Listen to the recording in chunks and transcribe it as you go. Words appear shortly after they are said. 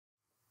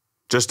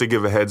Just to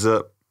give a heads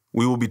up,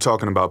 we will be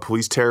talking about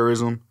police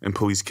terrorism and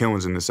police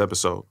killings in this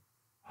episode.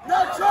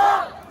 No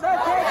Trump! No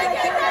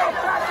KKK, no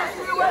fascist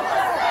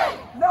USA!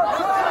 No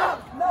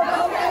Trump!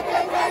 No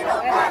KKK,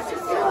 no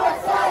fascist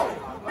USA!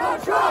 No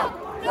Trump!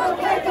 No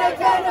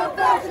KKK, no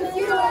fascist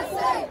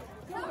USA!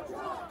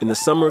 In the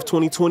summer of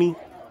 2020,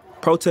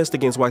 protests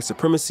against white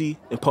supremacy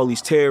and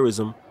police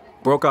terrorism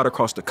broke out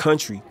across the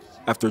country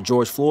after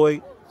George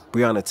Floyd,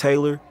 Breonna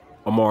Taylor,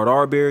 Ahmaud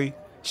Arbery,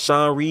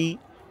 Sean Reed,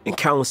 and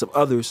countless of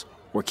others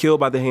were killed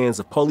by the hands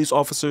of police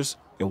officers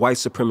and white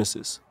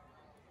supremacists.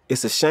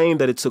 It's a shame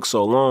that it took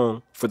so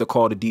long for the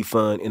call to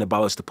defund and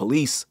abolish the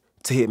police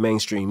to hit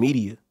mainstream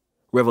media.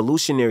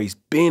 Revolutionaries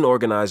been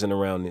organizing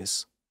around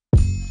this.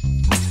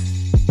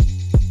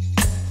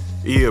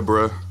 Yeah,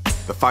 bruh.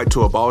 The fight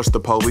to abolish the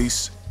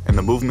police and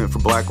the movement for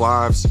Black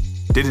lives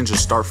didn't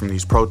just start from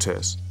these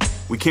protests.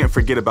 We can't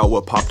forget about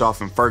what popped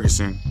off in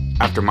Ferguson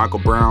after Michael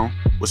Brown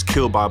was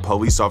killed by a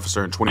police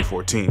officer in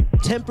 2014.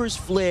 Tempers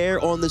flare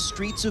on the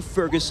streets of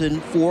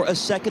Ferguson for a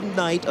second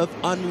night of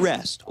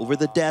unrest over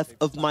the death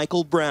of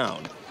Michael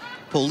Brown.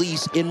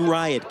 Police in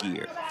riot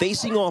gear,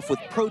 facing off with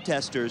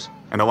protesters.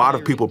 And a lot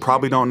of people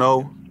probably don't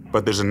know,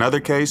 but there's another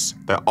case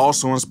that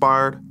also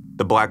inspired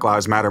the Black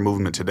Lives Matter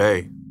movement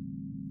today.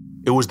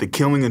 It was the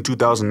killing in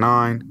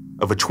 2009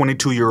 of a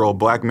 22-year-old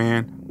black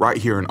man right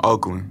here in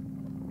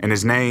Oakland, and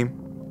his name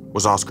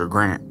was Oscar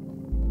Grant.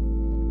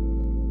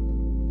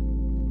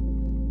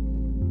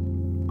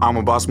 I'm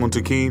Abbas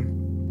Muntakim.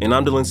 And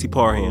I'm Delancey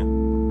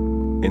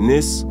Parham. And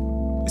this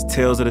is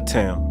Tales of the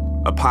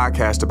Town, a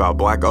podcast about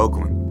Black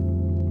Oakland.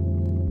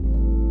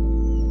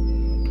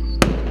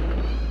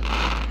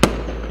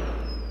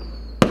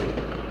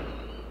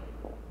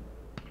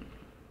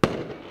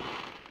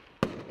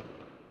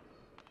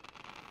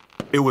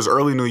 It was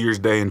early New Year's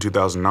Day in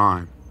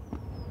 2009.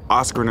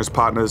 Oscar and his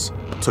partners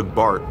took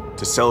BART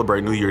to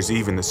celebrate New Year's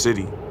Eve in the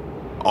city,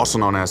 also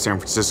known as San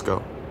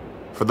Francisco.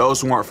 For those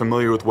who aren't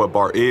familiar with what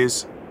BART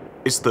is,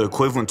 it's the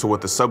equivalent to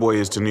what the subway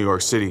is to New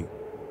York City.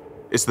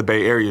 It's the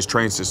Bay Area's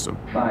train system.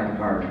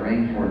 5-car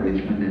train for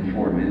Richmond in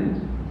 4 minutes.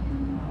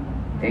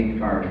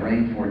 8-car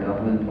train for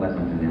Dublin,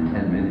 Pleasanton in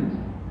 10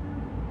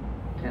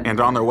 minutes. And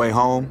on their way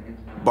home,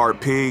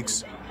 BART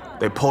pigs,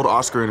 they pulled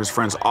Oscar and his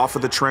friends off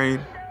of the train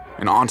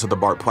and onto the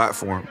BART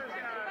platform.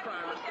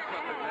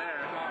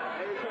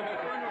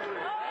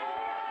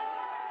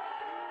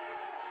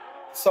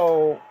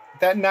 So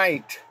that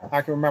night,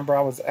 I can remember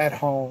I was at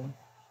home.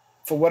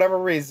 For whatever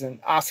reason,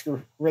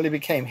 Oscar really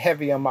became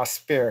heavy on my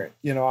spirit.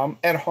 You know, I'm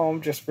at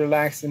home just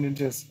relaxing and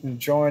just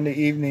enjoying the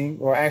evening,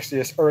 or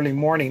actually it's early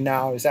morning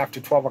now. It's after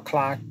 12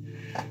 o'clock.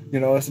 You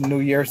know, it's New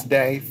Year's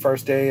Day,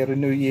 first day of the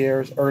New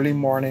Year's, early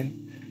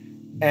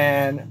morning.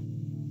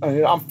 And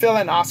I'm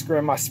feeling Oscar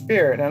in my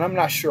spirit, and I'm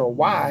not sure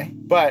why,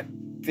 but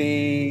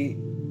the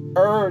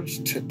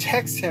urge to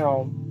text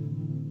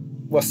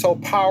him was so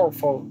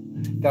powerful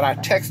that I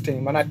texted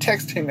him, and I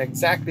texted him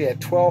exactly at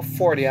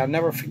 12:40. I'll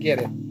never forget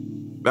it.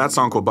 That's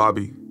Uncle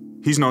Bobby.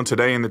 He's known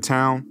today in the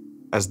town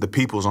as the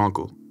people's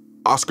uncle.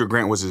 Oscar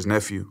Grant was his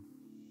nephew.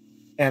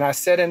 And I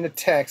said in the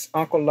text,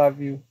 "Uncle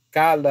love you,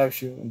 God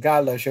loves you, and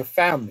God loves your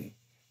family."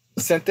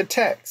 Sent the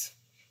text.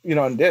 You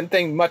know, and didn't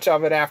think much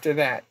of it after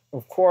that.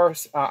 Of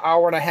course, an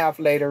hour and a half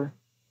later,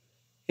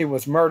 he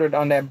was murdered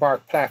on that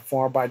BART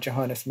platform by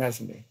Johannes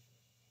Messerly.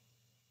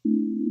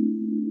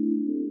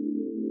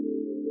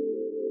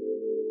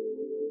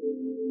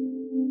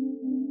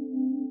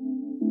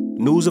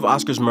 News of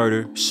Oscar's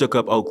murder shook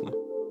up Oakland.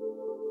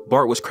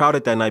 BART was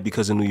crowded that night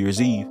because of New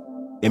Year's Eve,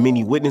 and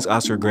many witnessed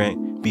Oscar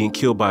Grant being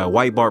killed by a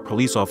white BART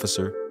police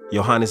officer,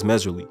 Johannes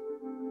Messerly.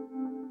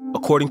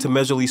 According to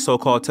Messerly's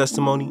so-called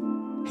testimony,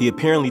 he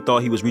apparently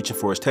thought he was reaching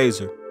for his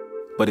taser,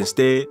 but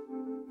instead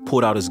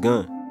pulled out his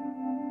gun.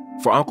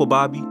 For Uncle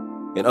Bobby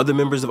and other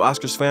members of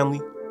Oscar's family,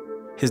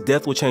 his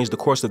death will change the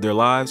course of their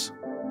lives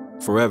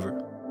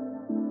forever.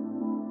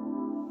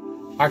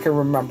 I can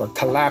remember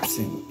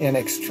collapsing in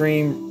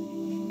extreme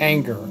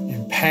anger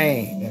and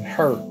pain and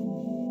hurt.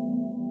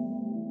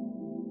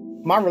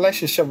 My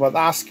relationship with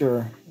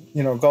Oscar,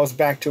 goes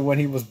back to when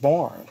he was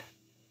born.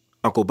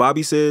 Uncle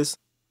Bobby says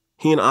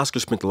he and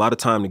Oscar spent a lot of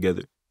time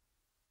together.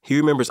 He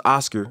remembers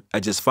Oscar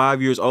at just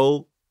 5 years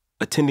old,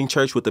 attending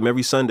church with him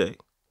every Sunday.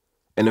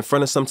 And in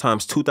front of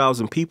sometimes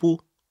 2,000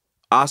 people,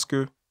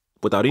 Oscar,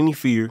 without any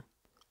fear,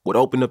 would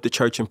open up the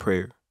church in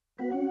prayer.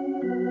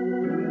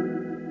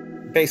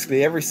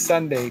 Basically, every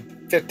Sunday,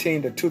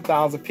 15 to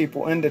 2,000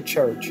 people in the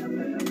church,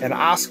 and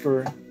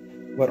Oscar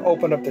would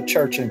open up the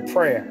church in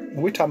prayer.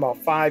 And we're talking about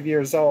 5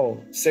 years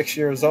old, 6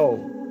 years old,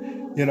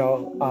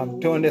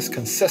 doing this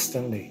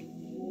consistently.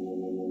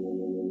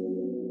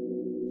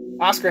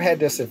 Oscar had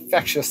this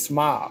infectious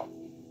smile.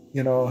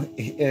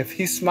 If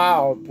he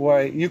smiled,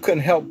 boy, you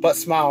couldn't help but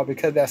smile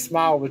because that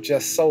smile was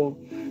just so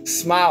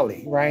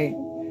smiley, right?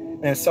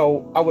 And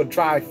so I would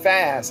drive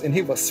fast and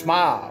he would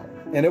smile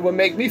and it would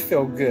make me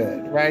feel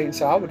good, right?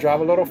 So I would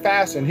drive a little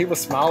faster and he would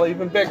smile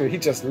even bigger. He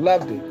just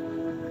loved it.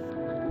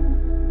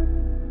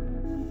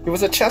 He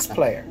was a chess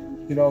player.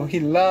 You know, he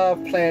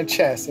loved playing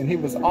chess, and he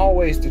was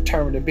always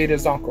determined to beat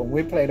his uncle.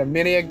 We played a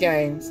many of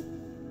games.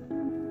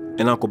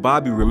 And Uncle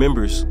Bobby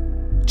remembers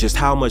just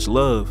how much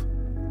love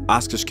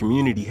Oscar's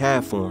community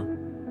had for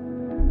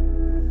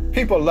him.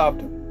 People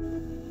loved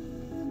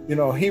him. You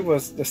know, he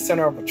was the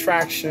center of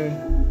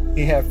attraction.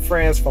 He had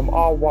friends from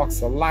all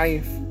walks of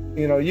life.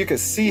 You know, you could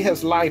see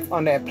his life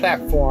on that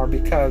platform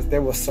because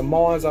there were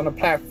Samoans on the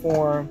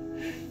platform,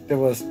 there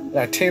was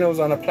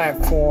Latinos on the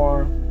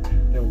platform,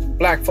 there was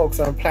Black folks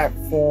on the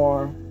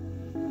platform,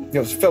 there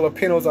was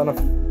Filipinos on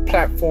the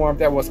platform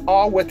that was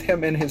all with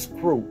him in his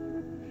group.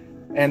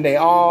 And they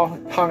all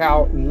hung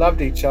out and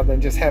loved each other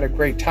and just had a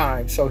great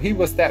time. So he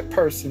was that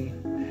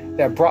person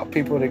that brought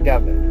people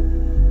together.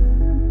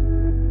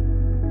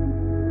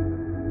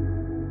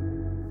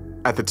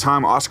 At the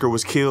time Oscar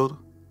was killed,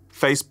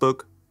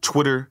 Facebook,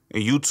 Twitter,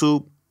 and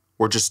YouTube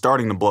were just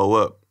starting to blow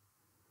up,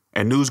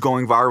 and news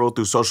going viral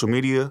through social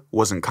media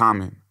wasn't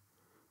common.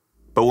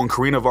 But when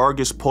Karina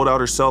Vargas pulled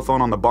out her cell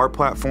phone on the BART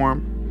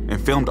platform and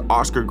filmed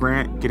Oscar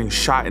Grant getting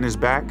shot in his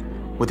back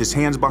with his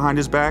hands behind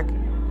his back,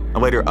 and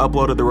later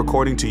uploaded the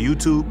recording to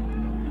YouTube,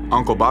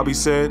 Uncle Bobby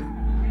said,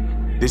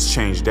 "This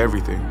changed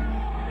everything."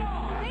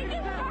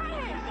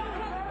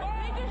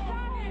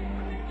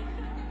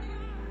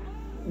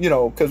 You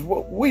know, because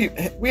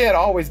we had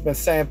always been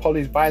saying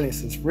police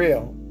violence is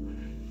real.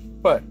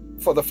 But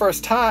for the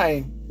first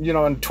time, you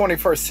know, in the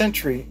 21st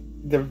century,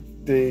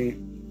 the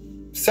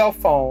cell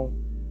phone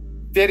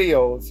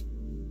videos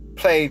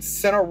played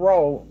center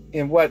role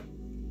in what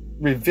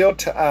revealed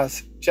to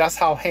us just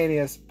how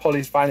heinous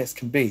police violence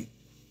can be.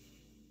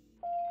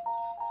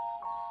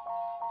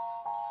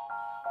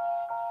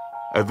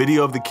 A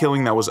video of the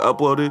killing that was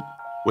uploaded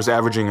was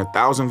averaging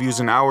 1,000 views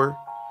an hour,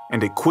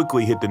 and it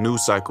quickly hit the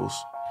news cycles.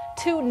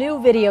 Two new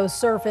videos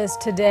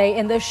surfaced today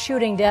in the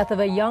shooting death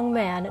of a young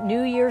man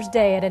New Year's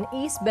Day at an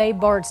East Bay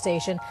BART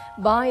station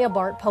by a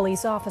BART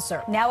police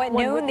officer. Now at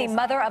noon, the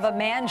mother of a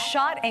man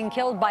shot and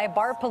killed by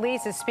BART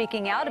police is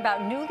speaking out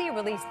about newly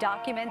released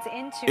documents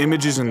into...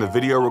 Images in the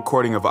video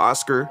recording of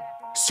Oscar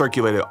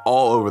circulated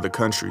all over the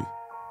country,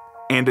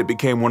 and it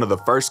became one of the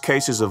first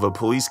cases of a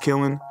police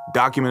killing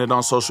documented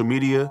on social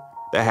media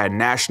that had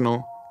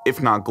national,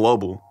 if not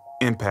global,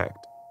 impact.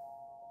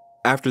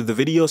 After the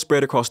video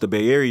spread across the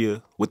Bay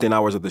Area within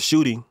hours of the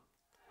shooting,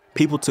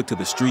 people took to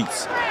the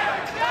streets.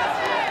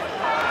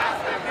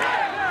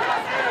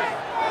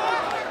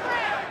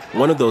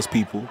 One of those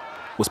people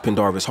was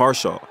Pendarvis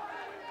Harshaw.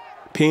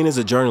 Penn is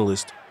a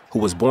journalist who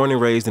was born and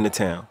raised in the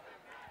town,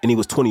 and he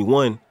was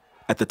 21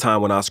 at the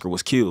time when Oscar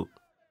was killed.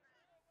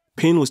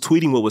 Penn was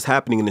tweeting what was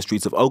happening in the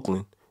streets of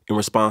Oakland in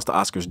response to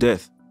Oscar's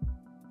death,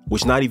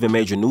 which not even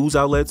major news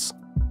outlets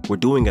were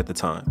doing at the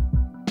time.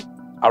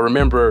 I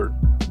remember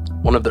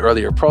one of the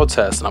earlier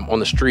protests, and I'm on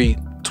the street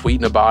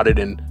tweeting about it,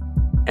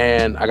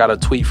 and I got a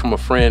tweet from a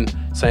friend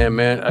saying,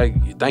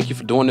 "Man, thank you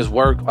for doing this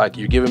work. Like,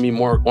 you're giving me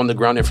more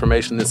on-the-ground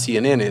information than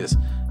CNN is."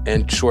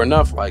 And sure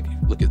enough, like,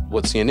 look at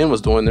what CNN was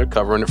doing. They're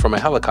covering it from a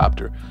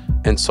helicopter.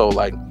 And so,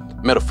 like,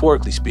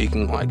 metaphorically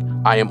speaking, like,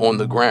 I am on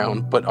the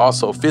ground, but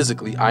also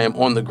physically, I am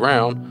on the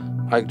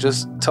ground, like,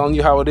 just telling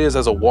you how it is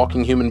as a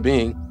walking human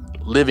being,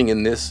 living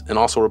in this and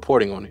also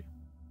reporting on it.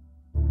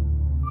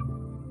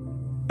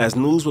 As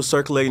news was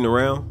circulating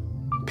around,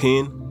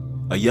 Penn,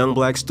 a young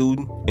Black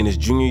student in his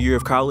junior year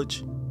of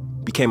college,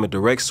 became a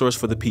direct source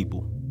for the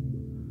people.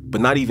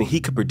 But not even he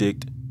could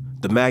predict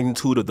the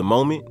magnitude of the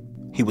moment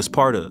he was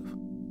part of.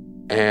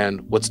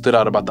 And what stood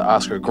out about the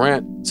Oscar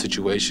Grant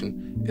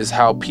situation is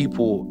how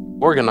people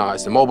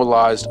organized and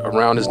mobilized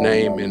around his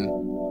name, and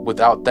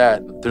without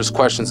that, there's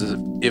questions as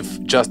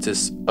if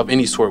justice of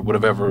any sort would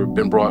have ever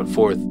been brought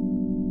forth.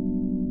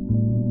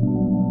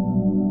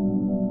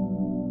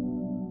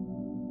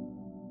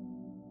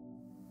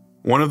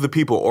 One of the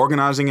people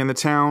organizing in the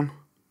town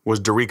was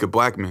Dereca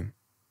Blackmon,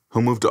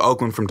 who moved to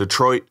Oakland from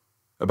Detroit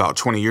about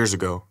 20 years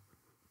ago.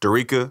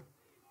 Dereca,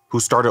 who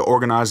started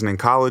organizing in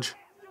college,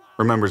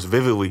 remembers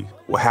vividly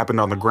what happened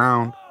on the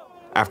ground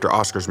after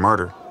Oscar's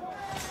murder.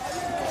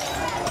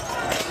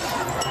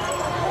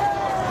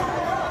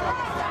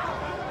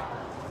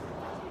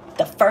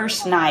 The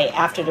first night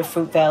after the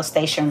Fruitvale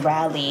Station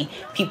rally,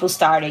 people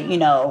started,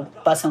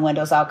 busting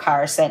windows out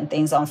cars, setting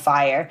things on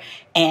fire.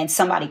 And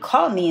somebody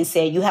called me and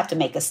said, you have to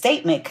make a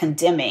statement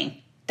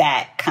condemning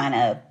that kind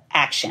of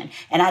action.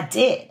 And I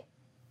did.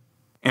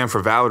 And for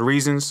valid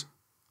reasons,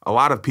 a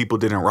lot of people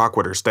didn't rock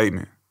with her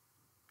statement.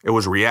 It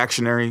was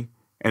reactionary,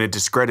 and it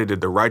discredited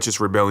the righteous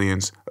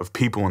rebellions of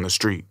people in the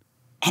street.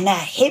 And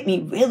that hit me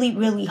really,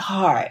 really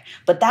hard.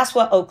 But that's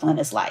what Oakland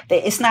is like.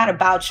 It's not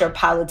about your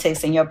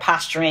politics and your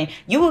posturing.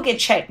 You will get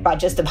checked by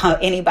just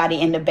about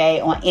anybody in the Bay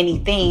on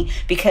anything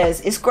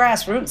because it's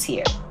grassroots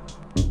here.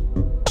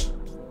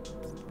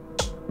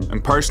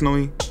 And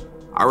personally,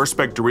 I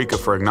respect Dereca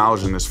for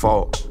acknowledging this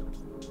fault.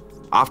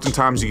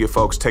 Oftentimes you get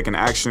folks taking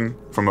action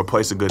from a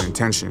place of good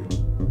intention,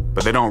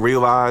 but they don't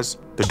realize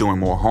they're doing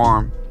more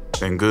harm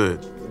than good.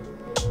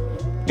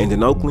 And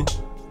in Oakland,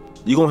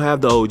 you're gonna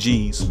have the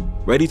OGs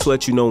ready to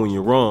let you know when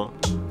you're wrong,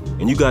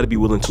 and you gotta be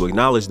willing to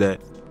acknowledge that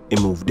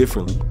and move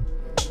differently.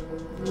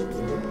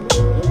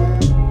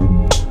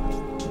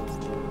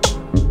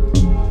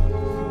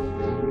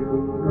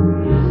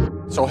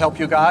 So help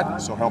you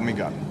God? So help me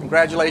God.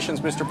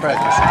 Congratulations, Mr.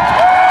 President.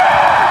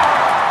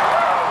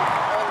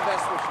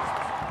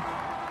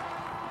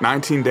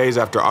 19 days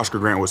after Oscar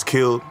Grant was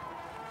killed,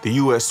 the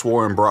U.S.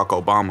 swore in Barack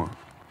Obama.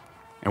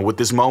 And with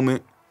this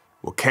moment,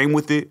 what came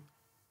with it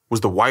was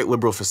the white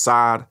liberal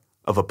facade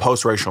of a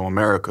post-racial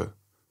America.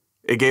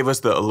 It gave us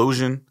the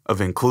illusion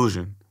of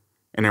inclusion.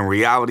 And in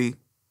reality,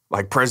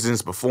 like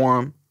presidents before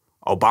him,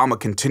 Obama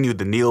continued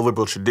the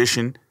neoliberal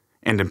tradition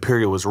and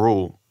imperialist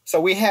rule.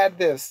 So we had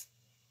this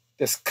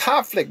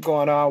conflict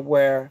going on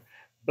where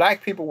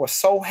Black people were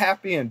so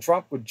happy and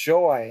drunk with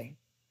joy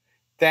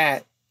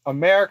that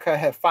America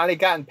had finally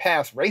gotten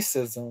past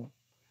racism,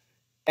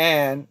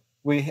 and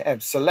we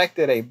had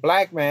selected a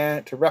Black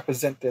man to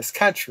represent this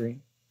country.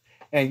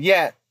 And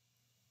yet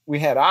we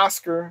had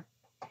Oscar,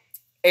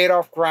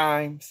 Adolph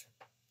Grimes,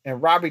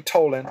 and Robbie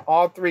Tolan,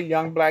 all three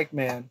young Black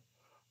men,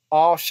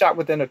 all shot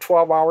within a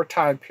 12-hour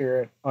time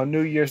period on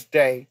New Year's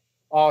Day,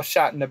 all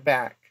shot in the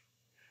back.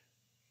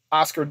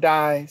 Oscar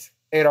dies,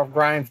 Adolph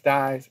Grimes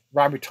dies,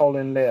 Robbie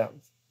Tolan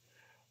lives.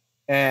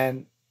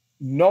 And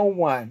no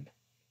one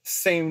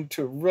seemed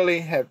to really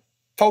have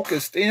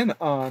focused in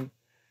on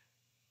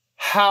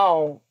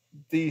how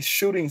these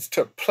shootings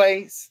took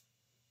place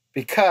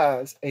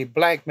because a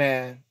Black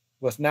man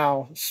was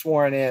now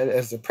sworn in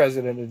as the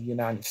President of the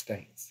United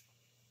States.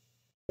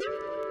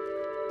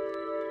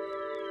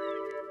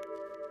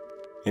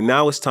 And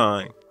now it's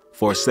time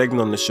for a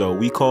segment on the show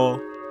we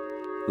call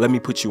Let Me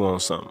Put You On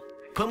Something.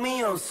 Put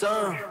me on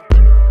some.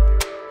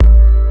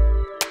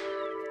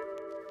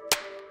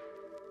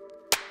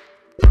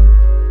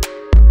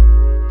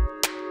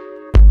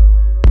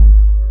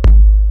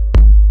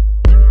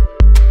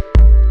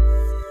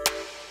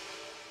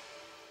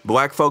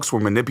 Black folks were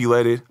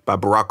manipulated by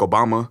Barack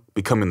Obama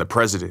becoming the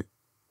president.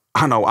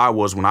 I know I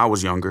was when I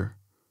was younger.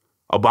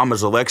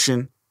 Obama's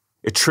election,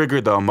 it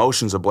triggered the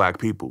emotions of Black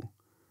people.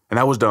 And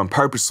that was done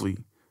purposely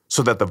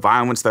so that the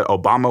violence that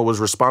Obama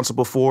was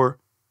responsible for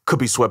could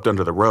be swept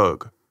under the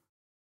rug.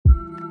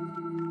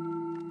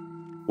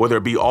 Whether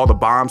it be all the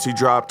bombs he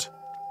dropped,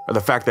 or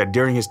the fact that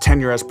during his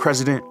tenure as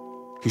president,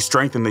 he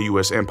strengthened the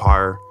U.S.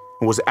 empire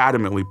and was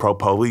adamantly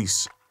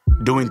pro-police,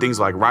 doing things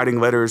like writing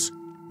letters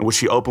in which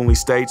he openly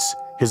states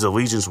his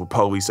allegiance with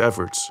police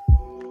efforts.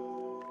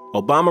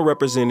 Obama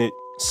represented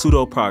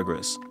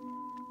pseudo-progress.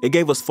 It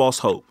gave us false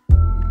hope.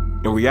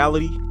 In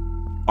reality,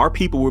 our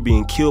people were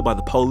being killed by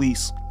the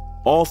police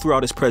all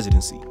throughout his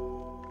presidency.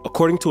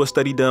 According to a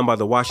study done by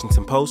the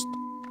Washington Post,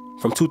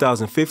 from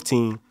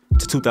 2015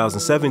 to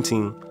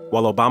 2017,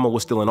 while Obama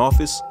was still in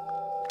office,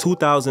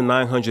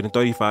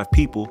 2,935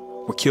 people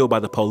were killed by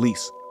the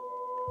police.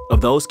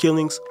 Of those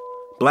killings,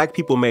 Black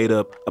people made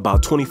up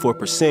about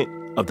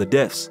 24% of the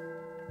deaths.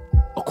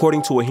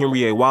 According to a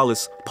Henry A.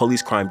 Wallace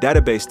police crime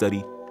database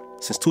study,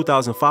 since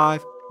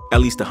 2005, at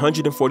least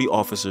 140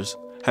 officers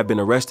have been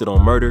arrested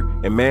on murder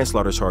and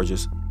manslaughter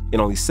charges, and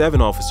only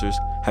 7 officers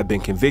have been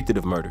convicted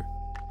of murder.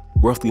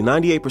 Roughly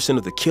 98%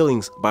 of the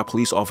killings by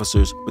police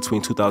officers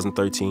between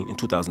 2013 and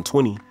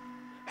 2020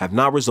 have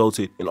not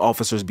resulted in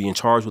officers being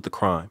charged with the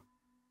crime.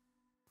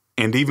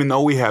 And even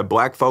though we had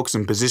Black folks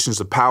in positions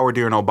of power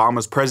during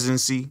Obama's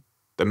presidency,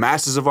 the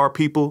masses of our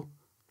people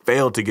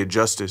failed to get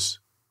justice.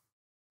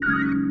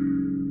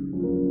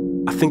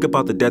 I think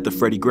about the death of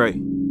Freddie Gray.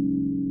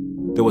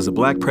 There was a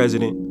Black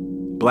president,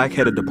 Black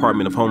head of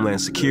Department of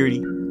Homeland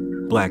Security,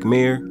 Black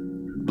mayor,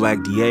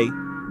 Black DA,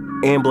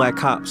 and Black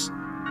cops.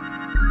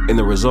 And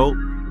the result?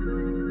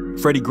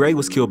 Freddie Gray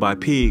was killed by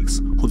pigs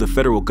who the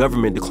federal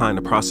government declined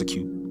to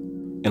prosecute.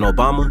 And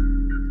Obama,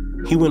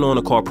 he went on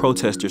to call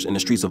protesters in the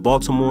streets of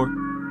Baltimore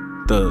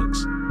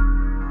thugs.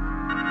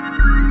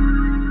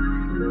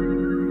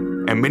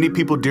 And many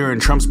people during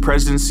Trump's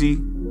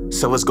presidency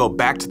said let's go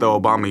back to the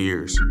Obama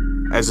years,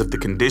 as if the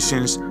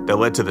conditions that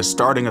led to the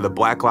starting of the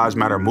Black Lives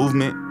Matter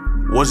movement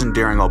wasn't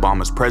during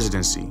Obama's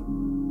presidency.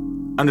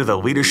 Under the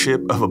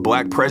leadership of a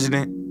Black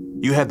president,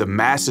 you had the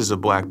masses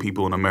of Black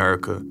people in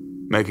America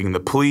making the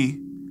plea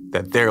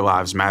that their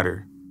lives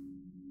matter.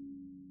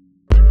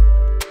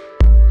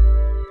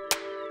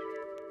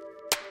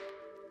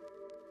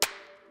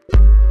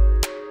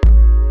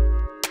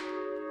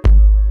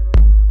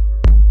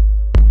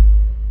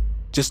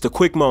 Just a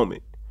quick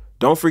moment.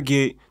 Don't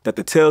forget that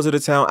the Tales of the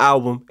Town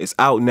album is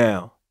out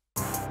now.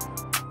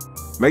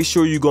 Make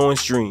sure you go and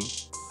stream.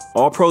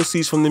 All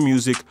proceeds from the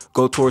music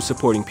go towards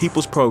supporting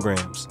people's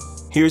programs.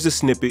 Here's a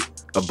snippet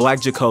of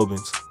Black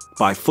Jacobins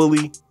by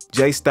Fully,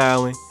 Jay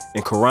Stylin,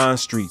 and Karan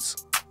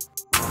Streets.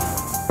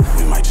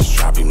 We might just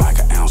drop him like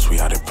an ounce, we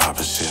out there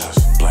poppin' shells.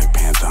 Black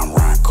Panther, I'm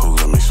Ryan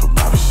Cooler mixed with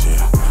Bobby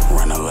Shell.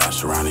 Running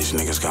laps around these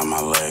niggas, got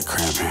my leg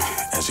cramping.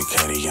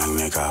 Educated young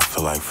nigga, I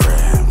feel like Fred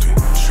Hampton.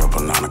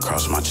 Triple 9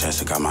 across my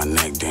chest, I got my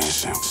neck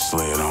dancing.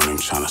 Slid on him,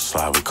 tryna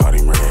slide, we caught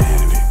him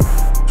red-handed.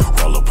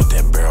 Roll up with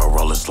that barrel,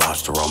 roll this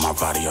lobster, roll my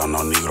body on no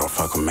Negro,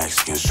 fuck a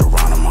Mexican,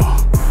 Geronimo.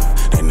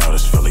 They know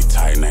this Philly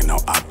tight and they know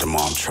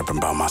Optimal. I'm tripping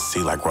by my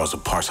seat like Rosa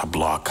Parks, I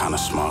blow out kinda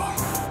small.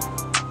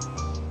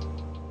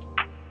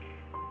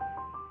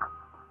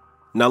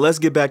 Now let's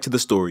get back to the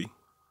story.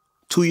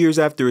 2 years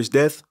after his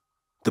death,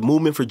 the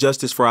movement for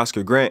justice for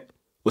Oscar Grant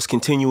was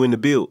continuing to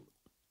build.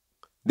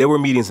 There were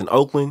meetings in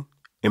Oakland,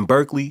 in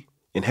Berkeley,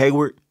 in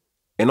Hayward,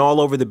 and all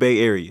over the Bay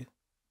Area,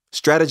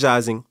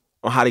 strategizing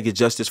on how to get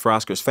justice for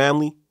Oscar's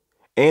family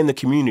and the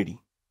community.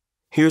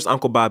 Here's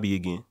Uncle Bobby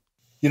again.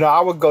 You know,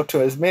 I would go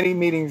to as many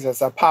meetings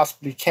as I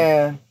possibly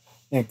can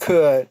and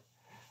could,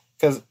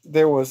 because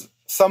there was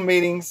some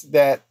meetings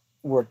that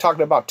were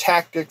talking about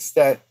tactics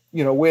that,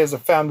 you know, we as a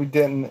family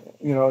didn't,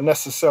 you know,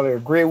 necessarily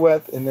agree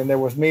with. And then there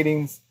was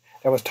meetings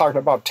that was talking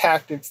about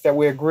tactics that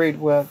we agreed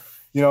with.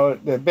 You know,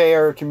 the Bay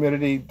Area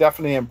community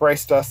definitely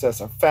embraced us as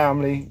a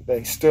family.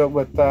 They stood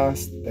with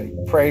us. They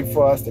prayed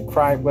for us. They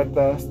cried with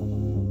us.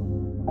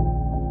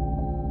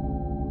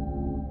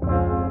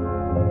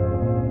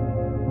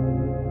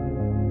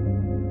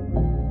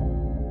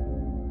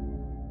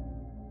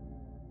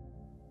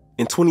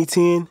 In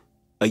 2010,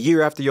 a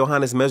year after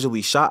Johannes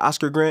Mejrli shot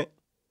Oscar Grant,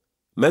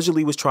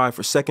 Mejrli was tried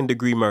for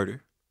second-degree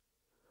murder.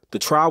 The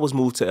trial was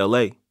moved to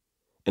L.A.,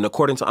 and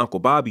according to Uncle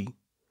Bobby,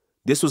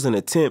 this was an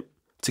attempt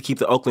to keep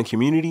the Oakland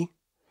community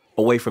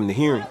away from the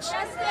hearings.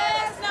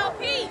 Justice, no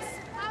peace,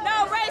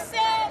 no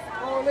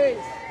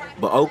racism.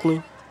 But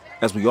Oakland,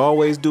 as we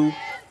always do,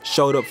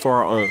 showed up for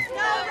our own.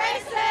 No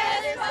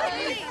racism, no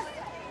peace,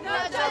 no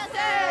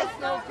justice,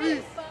 no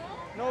peace,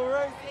 no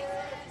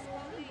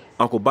racism.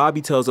 Uncle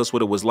Bobby tells us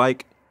what it was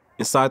like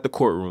inside the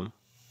courtroom.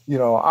 You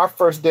know, our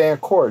first day in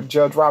court,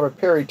 Judge Robert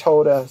Perry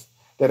told us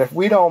that if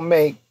we don't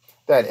make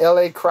that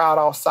LA crowd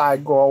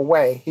outside go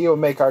away, he'll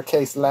make our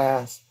case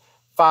last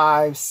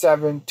 5,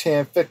 7,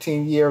 10,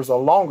 15 years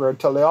or longer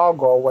until they all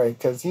go away,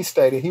 because he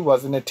stated he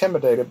wasn't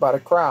intimidated by the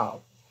crowd.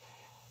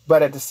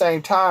 But at the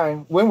same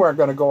time, we weren't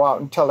going to go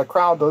out and tell the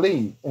crowd to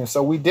leave, and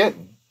so we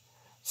didn't.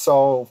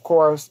 So, of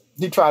course,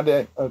 he tried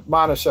to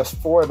admonish us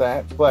for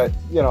that, but,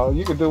 you know,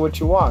 you can do what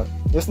you want.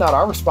 It's not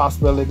our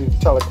responsibility to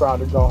tell the crowd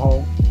to go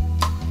home.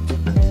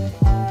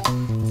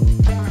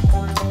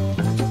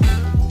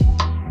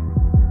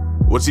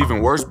 What's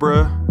even worse,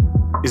 bruh,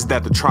 is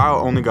that the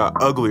trial only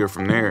got uglier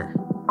from there.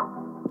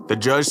 The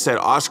judge said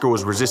Oscar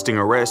was resisting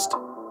arrest,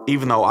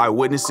 even though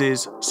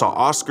eyewitnesses saw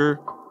Oscar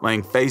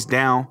laying face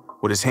down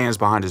with his hands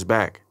behind his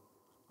back.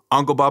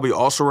 Uncle Bobby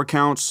also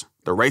recounts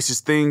the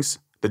racist things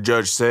the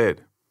judge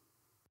said.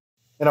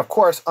 And of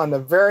course, on the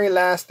very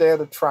last day of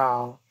the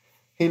trial,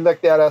 he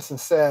looked at us and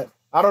said,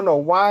 I don't know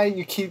why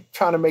you keep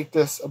trying to make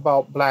this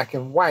about black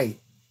and white.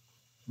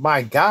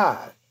 My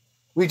God,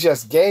 we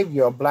just gave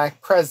you a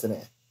black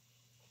president.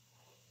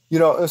 You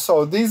know, and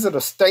so these are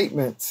the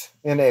statements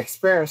and the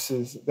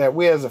experiences that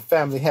we as a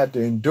family had to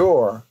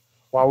endure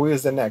while we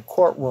was in that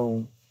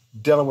courtroom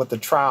dealing with the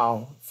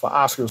trial for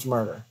Oscar's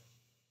murder.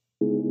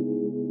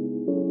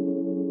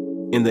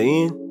 In the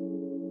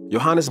end,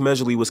 Johannes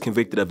Mejrli was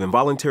convicted of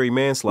involuntary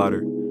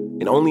manslaughter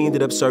and only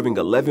ended up serving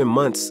 11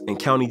 months in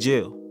county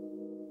jail.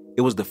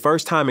 It was the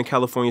first time in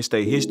California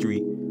state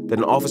history that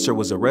an officer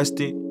was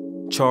arrested,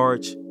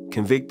 charged,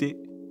 convicted,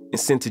 and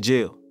sent to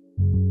jail.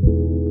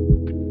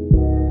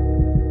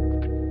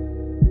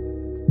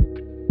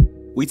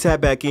 We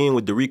tap back in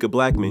with Dereca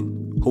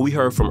Blackmon, who we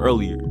heard from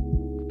earlier.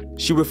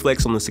 She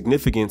reflects on the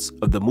significance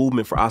of the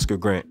movement for Oscar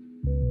Grant.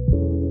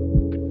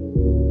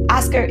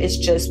 Oscar is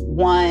just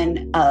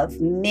one of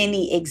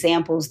many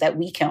examples that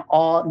we can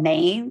all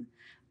name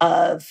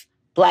of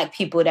Black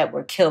people that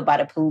were killed by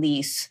the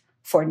police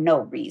for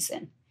no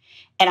reason.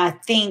 And I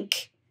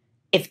think,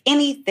 if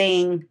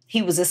anything,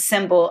 he was a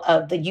symbol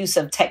of the use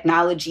of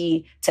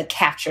technology to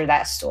capture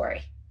that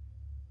story.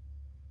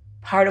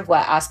 Part of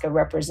what Oscar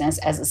represents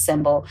as a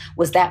symbol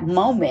was that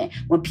moment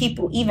when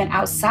people, even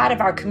outside of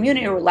our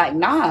community, were like,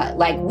 nah,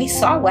 like, we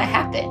saw what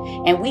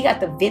happened and we got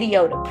the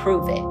video to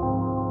prove it.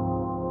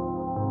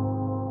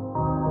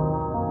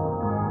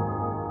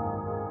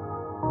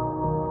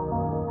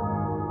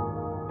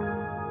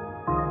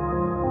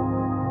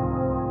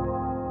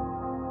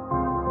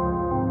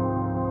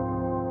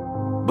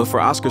 But for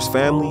Oscar's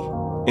family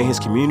and his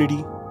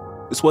community,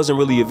 this wasn't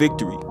really a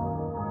victory.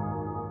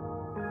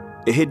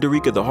 It hit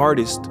Dereca the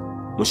hardest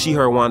when she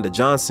heard Wanda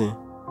Johnson,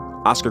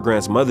 Oscar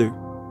Grant's mother,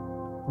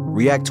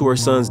 react to her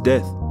son's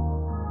death.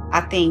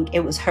 I think it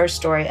was her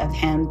story of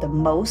him the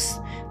most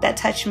that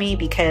touched me,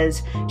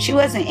 because she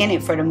wasn't in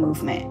it for the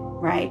movement,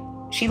 right?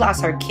 She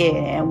lost her kid,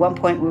 and at one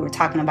point we were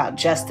talking about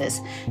justice,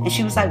 and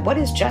she was like, what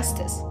is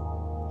justice?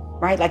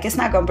 Right? Like, it's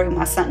not gonna bring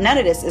my son, none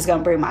of this is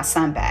gonna bring my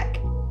son back.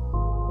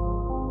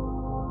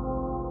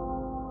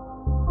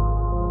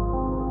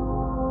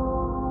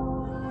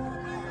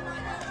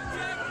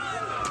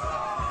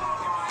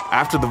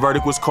 After the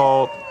verdict was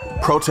called,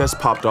 protests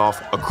popped off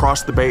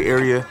across the Bay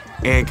Area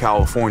and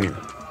California.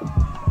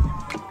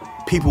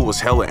 People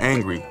was hella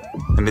angry,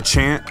 and the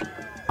chant,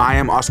 "I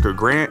am Oscar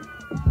Grant,"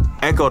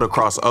 echoed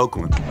across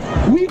Oakland.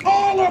 We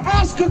all are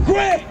Oscar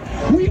Grant!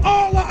 We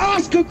all are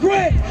Oscar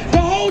Grant! The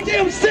whole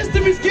damn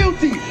system is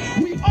guilty!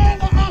 We all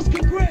are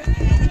Oscar Grant!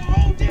 The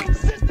whole damn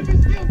system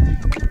is guilty!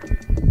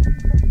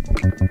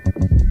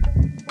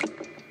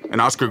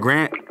 And Oscar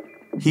Grant,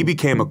 he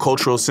became a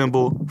cultural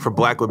symbol for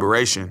Black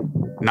liberation,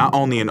 not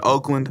only in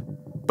Oakland,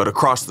 but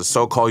across the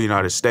so-called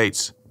United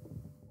States.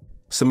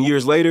 Some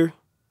years later,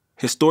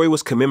 his story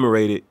was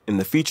commemorated in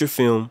the feature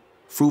film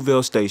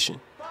Fruitvale Station,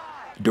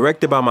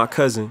 directed by my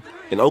cousin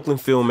and Oakland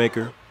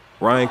filmmaker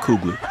Ryan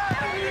Coogler.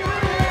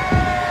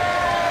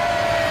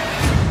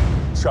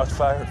 Shots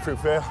fired at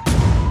Fruitvale.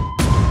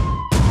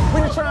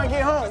 We just trying to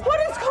get home.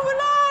 What is going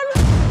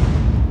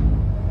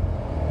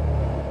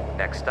on?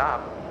 Next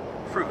stop,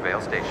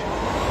 Fruitvale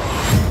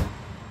Station.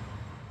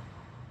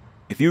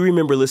 If you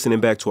remember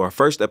listening back to our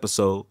first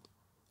episode,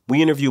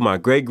 we interviewed my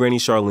great-granny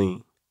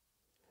Charlene.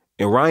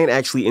 And Ryan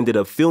actually ended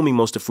up filming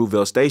most of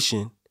Fruitvale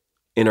Station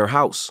in her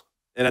house.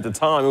 And at the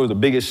time, it was the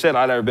biggest set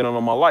I'd ever been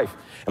on my life.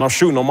 And I'm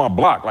shooting on my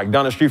block, like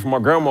down the street from my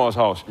grandma's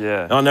house.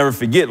 Yeah. And I'll never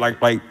forget,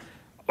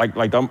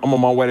 I'm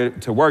on my way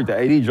to work, the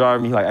AD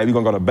driving me, he's like, hey, we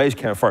gonna go to base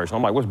camp first.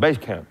 I'm like, what's base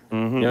camp?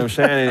 Mm-hmm. You know what I'm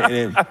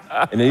saying?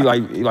 And then he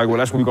like, well,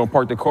 that's where we gonna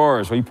park the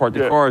cars. So he parked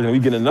the cars and we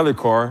get in another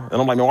car. And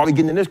I'm like, no, why are we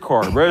getting in this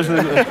car, bro?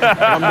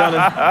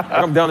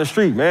 I'm down the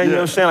street, man. You know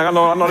what I'm saying? Like, I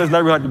know this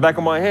neighborhood like the back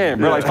of my hand,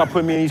 bro. Like, stop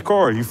putting me in these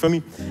cars, you feel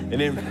me? And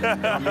then,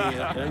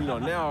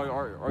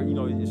 now,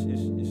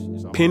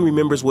 it's Penn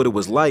remembers what it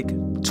was like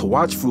to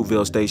watch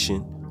Fruitvale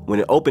Station when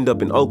it opened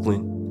up in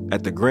Oakland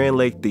at the Grand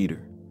Lake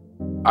Theater.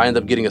 I end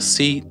up getting a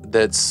seat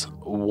that's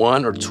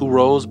 1 or 2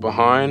 rows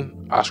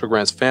behind Oscar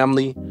Grant's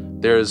family.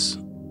 There's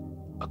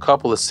a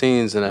couple of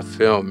scenes in that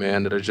film,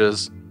 man, that are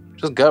just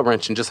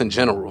gut-wrenching, just in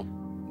general.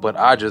 But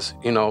I just,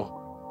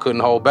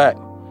 couldn't hold back.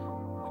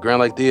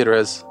 Grand Lake Theater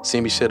has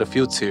seen me shed a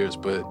few tears,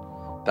 but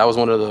that was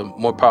one of the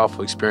more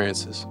powerful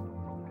experiences.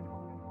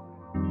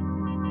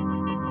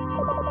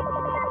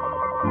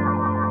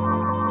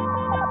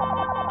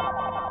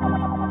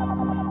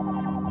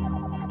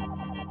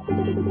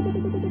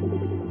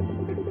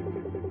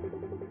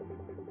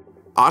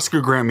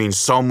 Oscar Grant means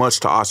so much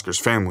to Oscar's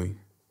family,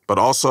 but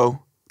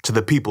also to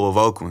the people of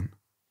Oakland.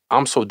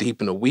 I'm so deep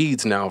in the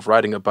weeds now of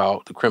writing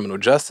about the criminal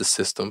justice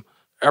system.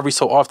 Every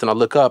so often I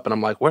look up and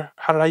I'm like,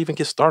 how did I even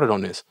get started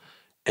on this?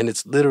 And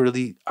it's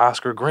literally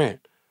Oscar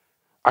Grant.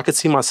 I could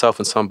see myself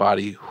in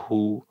somebody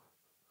who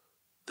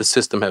the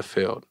system had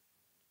failed.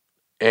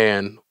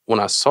 And when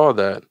I saw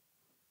that,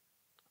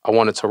 I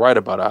wanted to write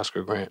about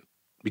Oscar Grant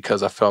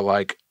because I felt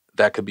like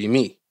that could be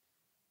me.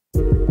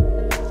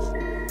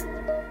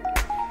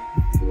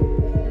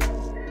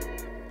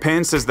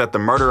 Penn says that the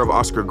murder of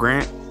Oscar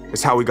Grant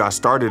is how he got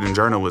started in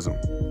journalism.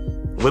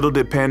 Little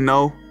did Penn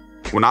know,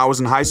 when I was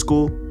in high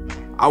school,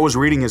 I was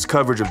reading his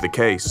coverage of the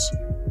case.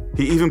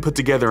 He even put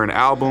together an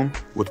album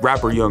with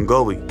rapper Young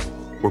Gully,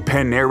 where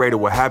Penn narrated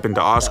what happened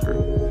to Oscar.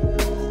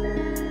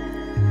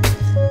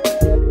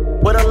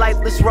 With a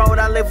lifeless road,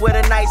 I live where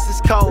the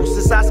nicest cold.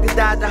 Since Oscar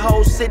died, the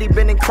whole city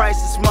been in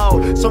crisis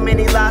mode. So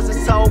many lies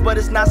are told, but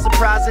it's not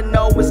surprising,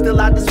 no. And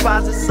still I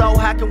despise it, so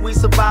how can we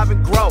survive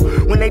and grow?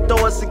 When they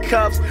throw us in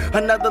cuffs,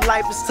 another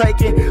life is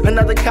taken.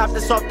 Another cop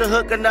that's off the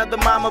hook, another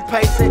mama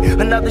pacing.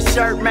 Another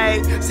shirt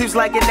made, seems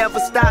like it never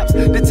stops.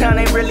 The town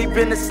ain't really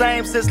been the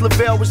same since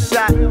Lavelle was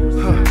shot.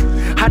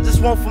 I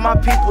just want for my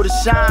people to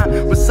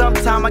shine, but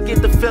sometimes I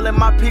get the feeling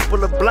my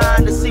people are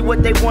blind to see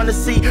what they want to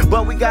see,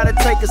 but we gotta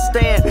take a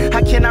stand.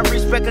 How can I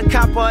respect a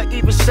cop or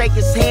even shake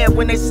his hand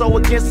when they so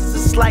against us?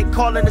 It's like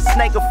calling a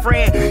snake a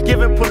friend,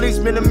 giving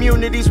policemen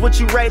immunities, what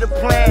you rate a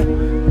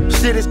plan?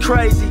 Shit is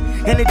crazy,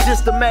 and it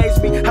just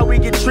amazed me how we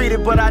get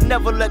treated, but I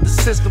never let the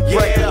system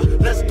break. Yeah,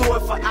 let's do it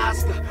for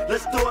Oscar,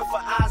 let's do it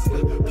for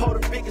Oscar. Pour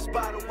the biggest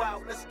bottle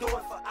out, let's do it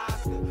for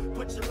Oscar.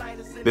 Put your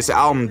lighters in. This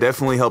album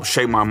definitely helped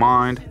shape my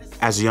mind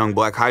as a young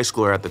black high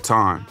schooler at the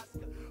time.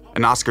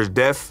 And Oscar's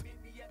death,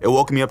 it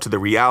woke me up to the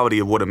reality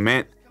of what it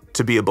meant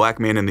to be a black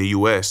man in the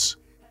US.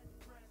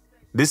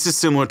 This is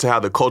similar to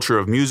how the culture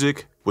of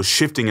music was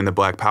shifting in the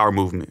Black Power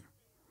movement.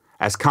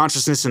 As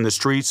consciousness in the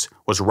streets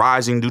was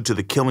rising due to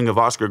the killing of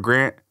Oscar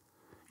Grant,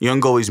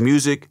 Young Gully's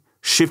music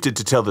shifted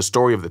to tell the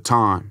story of the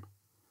time.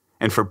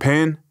 And for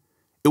Penn,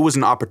 it was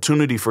an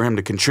opportunity for him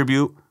to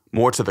contribute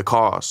more to the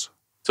cause.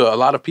 So a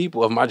lot of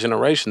people of my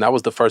generation, that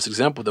was the first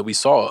example that we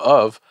saw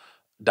of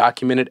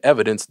documented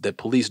evidence that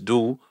police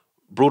do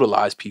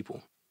brutalize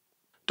people.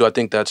 Do I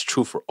think that's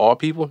true for all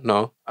people?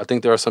 No. I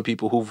think there are some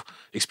people who've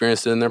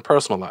experienced it in their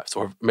personal lives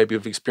or maybe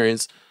have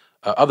experienced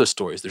other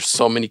stories. There's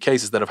so many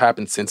cases that have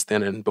happened since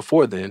then and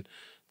before then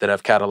that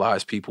have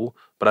catalyzed people.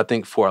 But I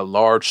think for a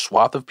large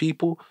swath of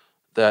people,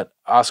 that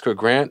Oscar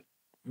Grant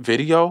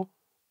video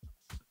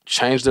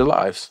changed their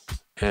lives.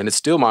 And it's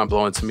still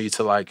mind-blowing to me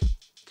to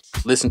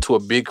listen to a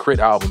Big Crit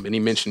album and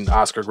he mentioned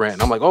Oscar Grant.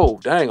 And I'm like, oh,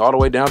 dang, all the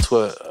way down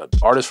to an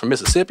artist from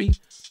Mississippi?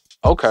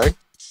 Okay.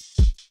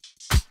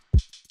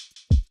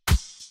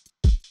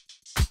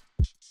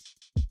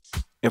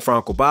 And for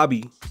Uncle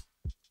Bobby,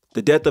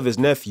 the death of his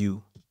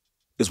nephew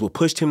is what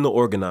pushed him to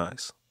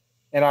organize.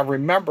 And I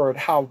remembered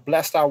how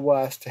blessed I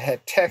was to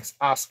have texted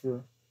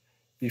Oscar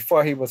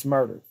before he was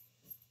murdered.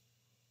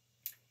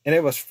 And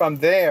it was from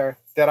there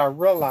that I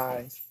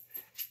realized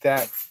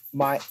that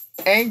my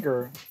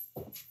anger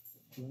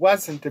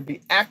wasn't to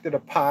be acted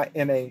upon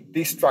in a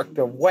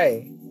destructive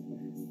way,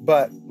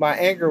 but my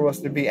anger was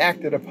to be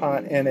acted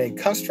upon in a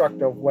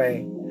constructive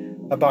way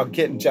about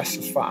getting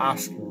justice for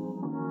Oscar.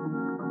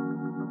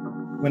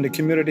 When the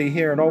community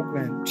here in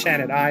Oakland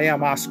chanted, "I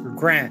am Oscar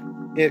Grant,"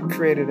 it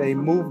created a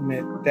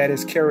movement that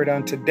is carried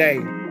on today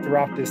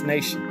throughout this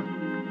nation.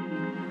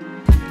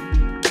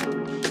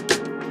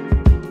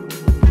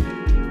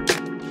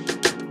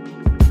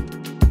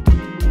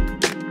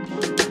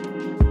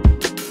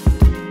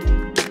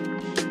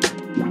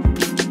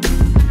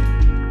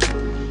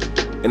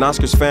 And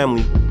Oscar's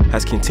family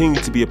has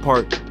continued to be a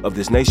part of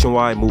this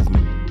nationwide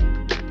movement.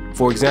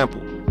 For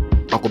example,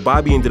 Uncle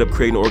Bobby ended up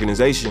creating an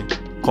organization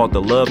called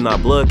the Love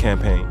Not Blood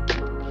campaign,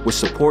 which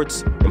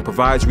supports and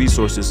provides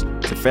resources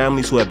to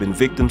families who have been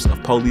victims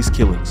of police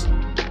killings.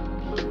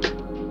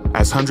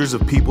 As hundreds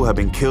of people have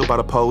been killed by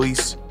the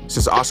police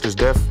since Oscar's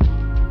death,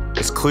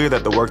 it's clear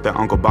that the work that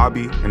Uncle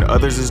Bobby and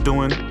others is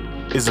doing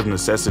is of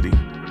necessity.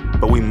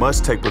 But we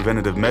must take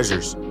preventative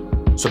measures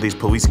so these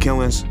police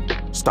killings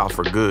stop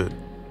for good.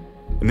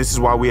 And this is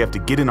why we have to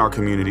get in our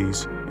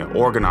communities and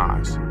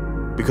organize,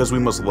 because we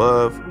must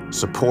love,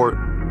 support,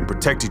 and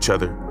protect each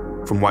other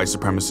from white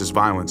supremacist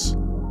violence.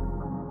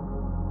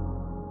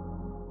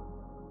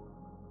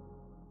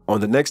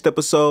 On the next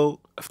episode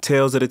of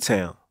Tales of the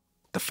Town,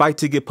 the fight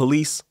to get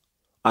police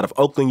out of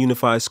Oakland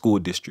Unified School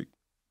District.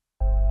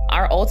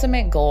 Our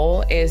ultimate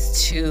goal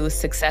is to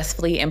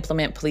successfully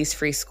implement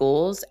police-free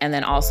schools and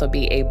then also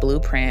be a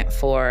blueprint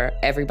for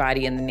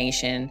everybody in the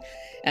nation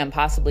and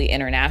possibly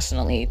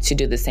internationally to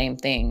do the same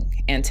thing,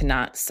 and to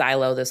not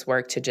silo this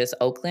work to just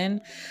Oakland,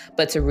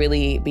 but to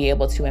really be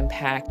able to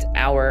impact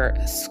our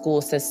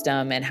school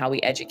system and how we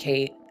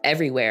educate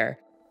everywhere.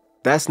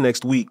 That's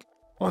next week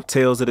on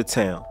Tales of the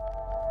Town.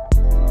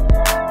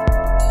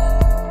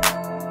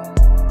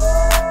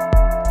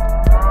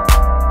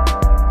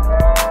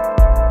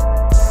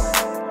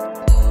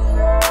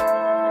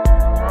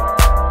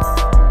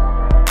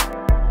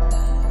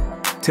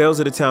 Tales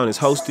of the Town is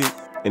hosted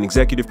and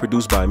executive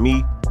produced by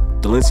me,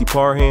 Delancey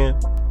Parham,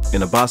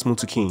 and Abbas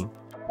Mutakin.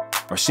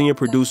 Our senior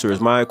producer is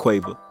Maya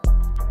Cueva.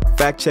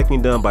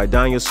 Fact-checking done by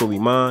Danya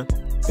Suleiman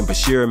and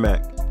Bashir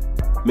Mack.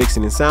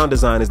 Mixing and sound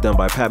design is done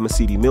by Pat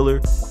Mesiti-Miller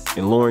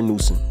and Lauren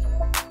Newsom.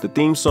 The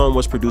theme song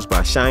was produced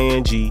by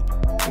Cheyenne G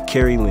and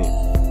Carrie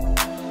Lynn.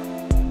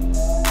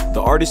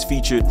 The artists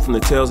featured from the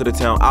Tales of the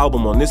Town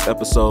album on this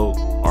episode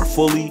are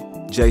Fully,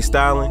 Jay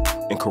Stylin,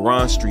 and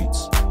Karan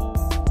Streets.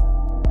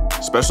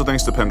 Special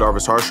thanks to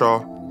Pendarvis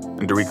Harshaw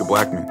and Dereca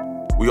Blackmon.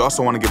 We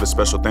also want to give a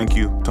special thank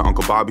you to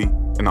Uncle Bobby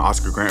and the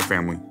Oscar Grant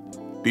family.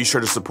 Be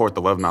sure to support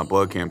the Love Not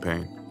Blood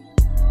campaign.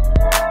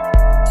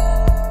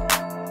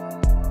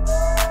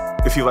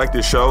 If you like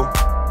this show,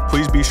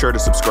 please be sure to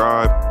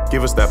subscribe,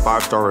 give us that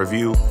 5-star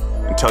review,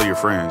 and tell your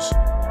friends.